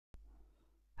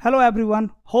Hello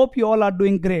everyone, hope you all are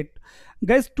doing great.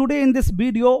 Guys, today in this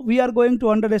video, we are going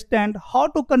to understand how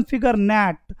to configure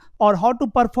NAT or how to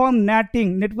perform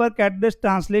NATing, network address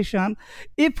translation,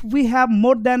 if we have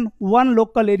more than one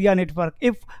local area network,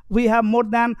 if we have more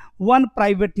than one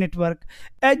private network.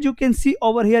 As you can see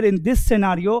over here in this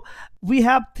scenario, we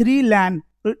have three LAN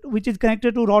which is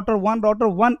connected to router 1. Router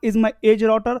 1 is my edge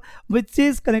router which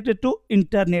is connected to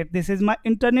internet. This is my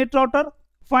internet router.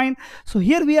 Fine. So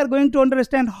here we are going to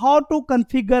understand how to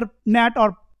configure NAT,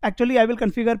 or actually I will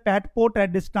configure PAT, port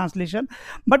address translation,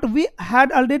 but we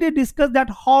had already discussed that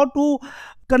how to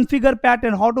configure PAT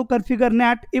and how to configure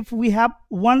NAT if we have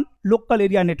one local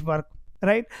area network,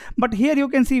 right? But here you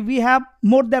can see we have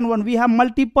more than one, we have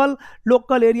multiple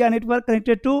local area network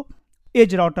connected to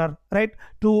edge router, right,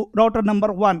 to router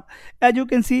number 1. As you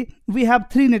can see, we have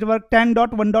three network: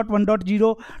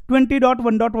 10.1.1.0,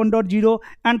 20.1.1.0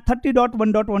 and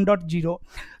 30.1.1.0.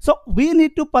 so we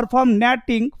need to perform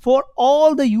NATing for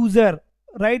all the user,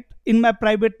 right, in my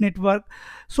private network,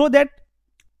 so that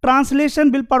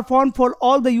translation will perform for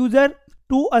all the user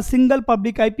to a single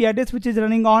public IP address which is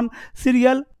running on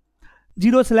serial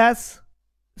 2/0.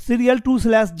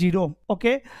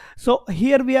 Okay, so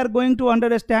here we are going to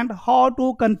understand how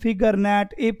to configure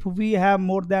NAT if we have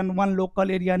more than one local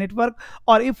area network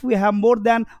or if we have more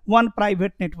than one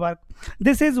private network.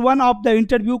 This is one of the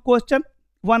interview question.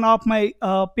 One of my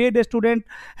paid student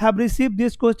have received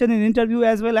this question in interview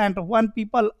as well, and one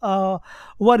people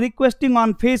were requesting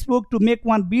on Facebook to make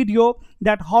one video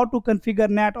that how to configure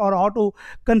NAT or how to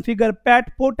configure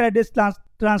PAT, port address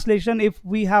translation, if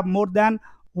we have more than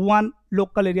one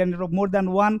local area network, more than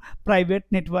one private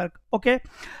network. Okay,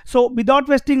 so without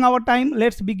wasting our time,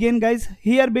 let's begin, guys.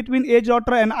 Here between edge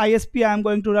router and ISP, I am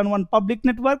going to run one public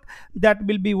network that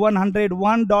will be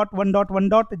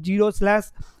 101.1.1.0 slash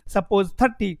suppose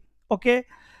 30. Okay,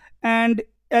 and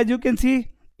as you can see,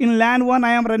 in LAN 1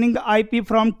 I am running the IP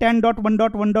from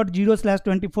 10.1.1.0 slash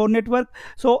 24 network.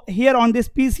 So here on this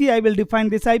PC I will define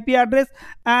this IP address,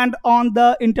 and on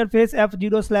the interface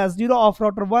F0/0 of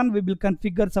router 1 we will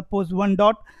configure suppose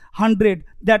 1.100.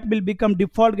 that will become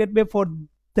default gateway for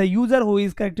the user who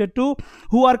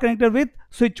are connected with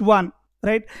switch 1,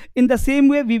 right? In the same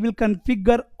way we will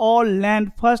configure all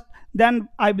LAN first, then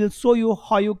I will show you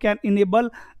how you can enable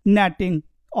NATing,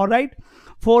 all right,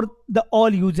 for the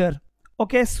all user.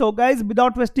 Okay, so guys,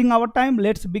 without wasting our time,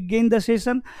 let's begin the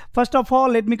session. First of all,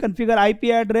 let me configure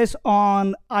IP address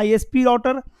on ISP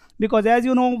router, because as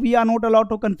you know we are not allowed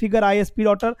to configure ISP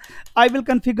router. I will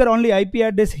configure only IP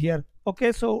address here.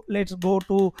 Okay, so let's go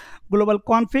to global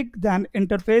config, then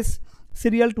interface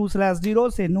serial 2/0,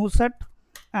 say no set,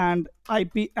 and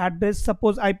IP address,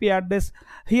 suppose IP address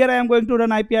here I am going to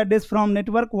run IP address from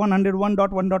network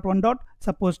 101.1.1.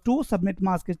 suppose 2, subnet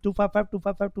mask is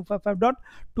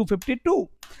 255.255.255.252.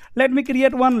 let me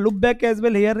create one loopback as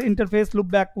well here, interface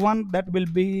loopback 1, that will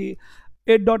be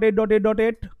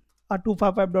 8.8.8.8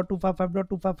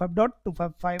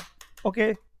 255.255.255.255.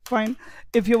 okay, fine.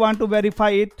 If you want to verify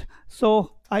it,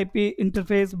 so IP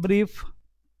interface brief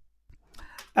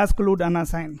exclude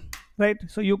unassign, right?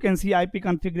 So you can see IP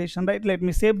configuration, right? Let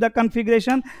me save the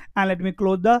configuration and let me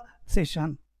close the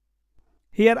session.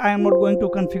 Here I am not going to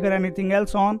configure anything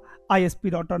else on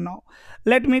ISP router now.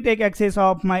 Let me take access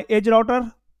of my edge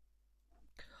router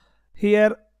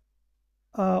here.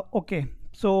 Okay,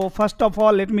 so first of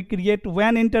all let me create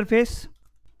WAN interface.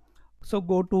 So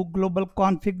go to global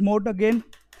config mode again,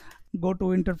 go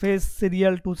to interface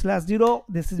serial 2/0.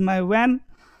 this is my WAN,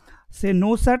 say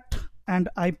no set, and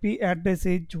IP address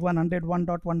is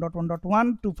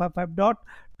 101.1.1.1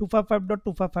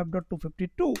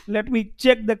 255.255.255.252. let me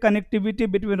check the connectivity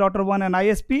between router 1 and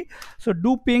ISP. So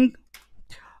do ping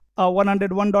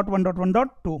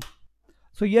 101.1.1.2.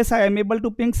 so yes, I am able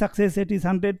to ping. Success rate is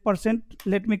 100%.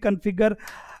 let me configure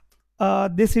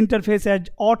this interface as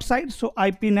outside, so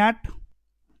IP NAT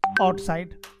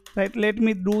outside, right? let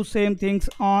me do same things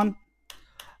on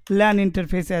LAN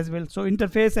interface as well. So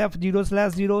interface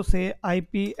F0/0, say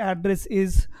IP address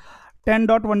is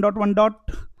 10.1.1.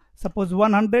 suppose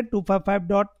 100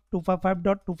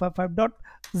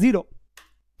 255.255.255.0.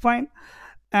 fine,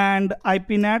 and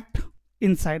IP NAT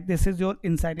inside, this is your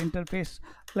inside interface.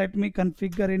 let me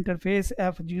configure interface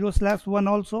F0/1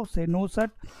 also, say no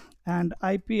set, and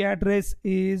IP address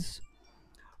is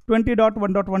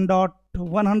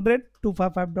 20.1.1.100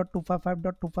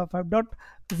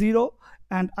 255.255.255.0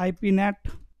 and IP NAT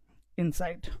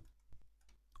inside.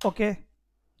 Okay,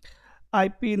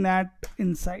 IP NAT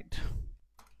inside.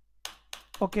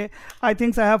 Okay, I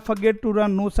think I have forget to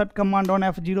run nosut command on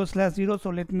f0/0, so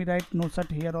let me write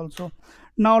nosut here also.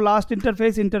 Now last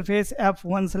interface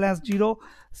f1/0,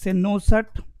 say nosut,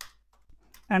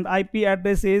 and IP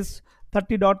address is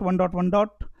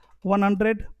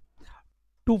 30.1.1.100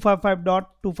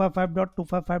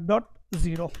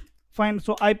 255.255.255.0. Fine.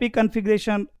 So IP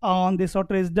configuration on this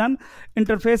router is done.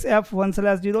 Interface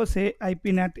f1/0, say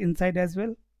IP net inside as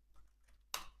well.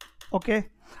 Okay,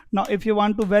 now if you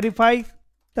want to verify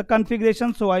the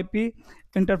configuration, so IP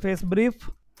interface brief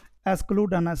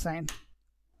exclude unassign.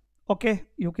 Okay,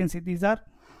 you can see these are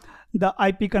the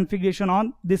IP configuration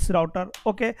on this router.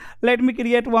 Okay, let me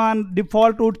create one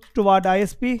default route toward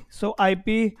ISP. So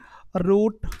IP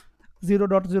route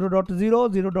 0.0.0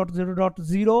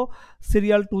 0.0.0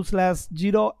 serial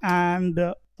 2/0 and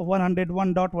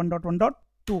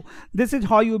 101.1.1.2. This is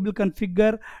how you will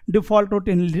configure default route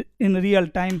in real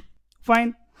time.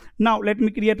 Fine. Now let me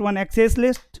create one access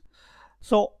list.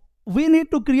 So we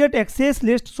need to create access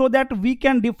list so that we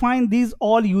can define these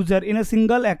all user in a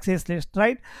single access list,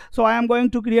 right? So I am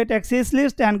going to create access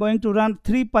list and going to run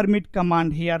 3 permit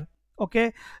command here.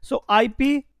 Okay, so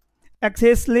IP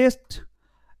access list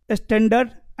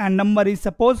standard and number is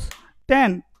suppose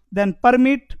 10, then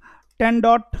permit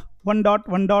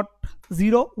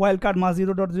 10.1.1.0 wildcard mask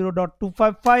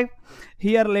 0.0.255.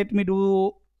 Here let me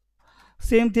do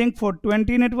same thing for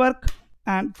 20 network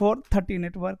and for 30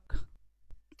 network.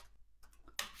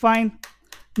 Fine.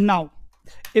 Now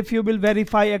if you will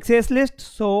verify access list,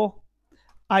 so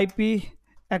IP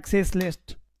access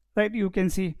list, right? You can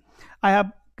see I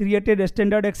have created a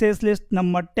standard access list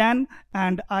number 10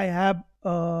 and I have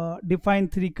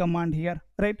defined 3 command here,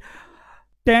 right?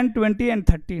 10, 20 and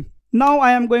 30. Now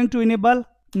I am going to enable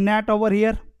NAT over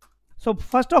here. So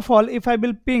first of all, if I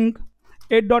will ping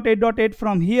 8.8.8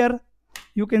 from here,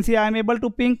 you can see I am able to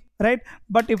ping, right?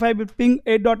 But if I will ping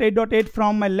 8.8.8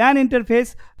 from my LAN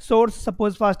interface source,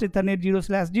 suppose fast Ethernet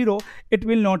 0/0, it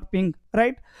will not ping,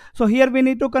 right? So here we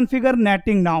need to configure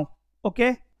NATing now.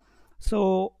 Okay,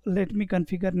 so let me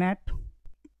configure NAT.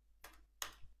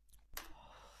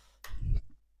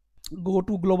 Go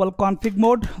to global config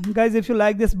mode. Guys, if you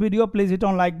like this video, please hit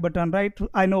on like button, right?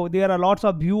 I know there are lots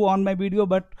of view on my video,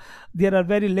 but there are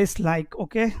very less like.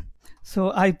 Okay,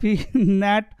 so IP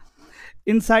NAT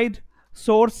inside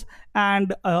source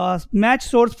and match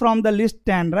source from the list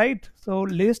 10, right? So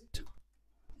list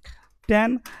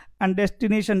 10 and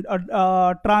destination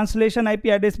translation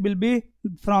IP address will be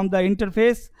from the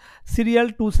interface serial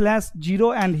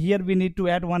 2/0, and here we need to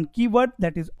add one keyword,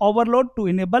 that is overload, to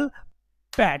enable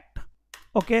PAT.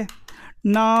 Okay,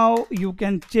 now you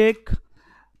can check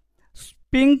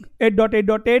ping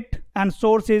 8.8.8 and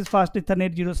source is fast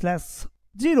Ethernet 0/0.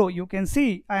 You can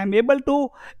see I am able to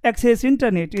access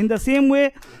internet. In the same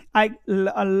way, a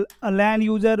LAN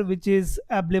user which is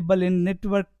available in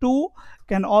network 2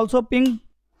 can also ping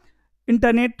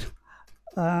internet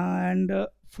and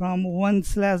from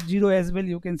 1/0 as well,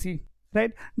 you can see,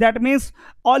 right? That means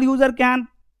all user can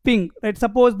ping, right?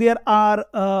 Suppose there are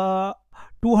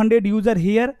 200 user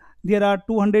here, there are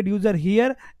 200 user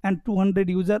here and 200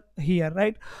 user here,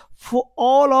 right? For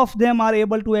all of them are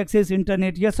able to access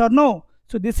internet, yes or no?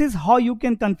 So this is how you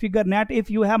can configure NAT if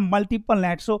you have multiple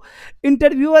NAT. So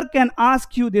interviewer can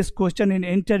ask you this question in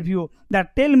interview,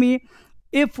 that tell me,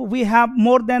 if we have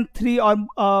more than 3 or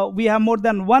we have more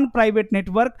than 1 private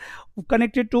network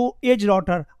connected to edge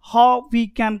router, how we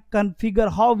can configure,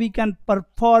 how we can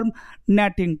perform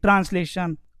NATing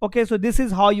translation. Okay, so this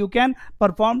is how you can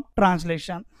perform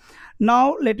translation.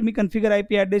 Now let me configure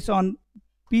IP address on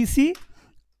PC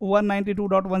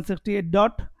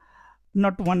 192.168.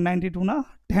 Not 192 na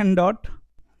 10 dot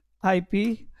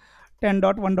IP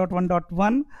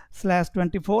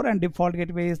 10.1.1.1/24 and default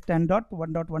gateway is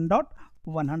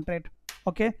 10.1.1.100.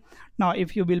 Okay, now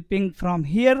if you will ping from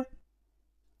here,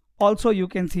 also you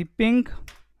can see ping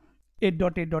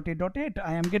 8.8.8.8.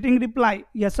 I am getting reply,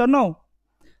 yes or no?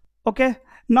 Okay,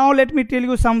 now let me tell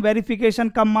you some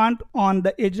verification command on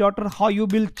the edge router, how you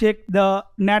will check the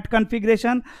NAT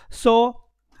configuration. So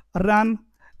run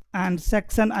and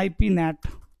section IP NAT.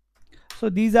 So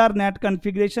these are NAT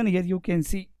configuration. Here you can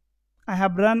see I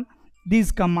have run these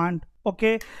command.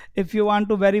 Okay, if you want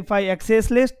to verify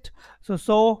access list,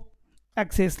 so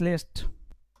access list.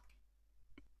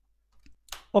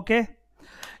 Okay,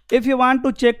 if you want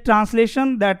to check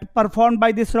translation that performed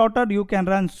by this router, you can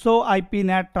run so IP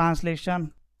NAT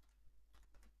translation.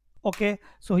 Okay,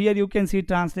 so here you can see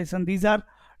translation. These are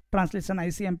translation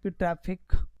ICMP traffic.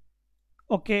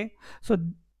 Okay, so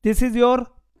this is your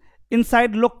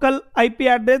inside local IP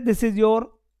address, this is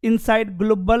your inside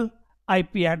global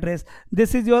IP address.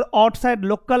 This is your outside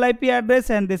local IP address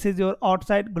and this is your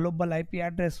outside global IP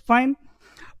address. Fine.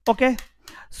 Okay,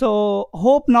 so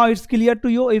hope now it's clear to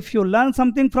you. If you learn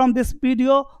something from this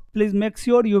video, please make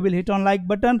sure you will hit on like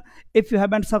button. If you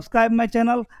haven't subscribed my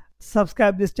channel,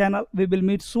 subscribe this channel. We will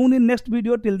meet soon in next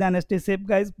video. Till then, stay safe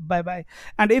guys. Bye bye.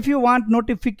 And if you want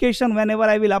notification whenever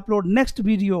I will upload next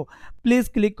video, please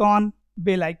click on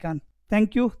bell icon.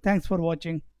 Thank you. Thanks for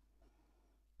watching.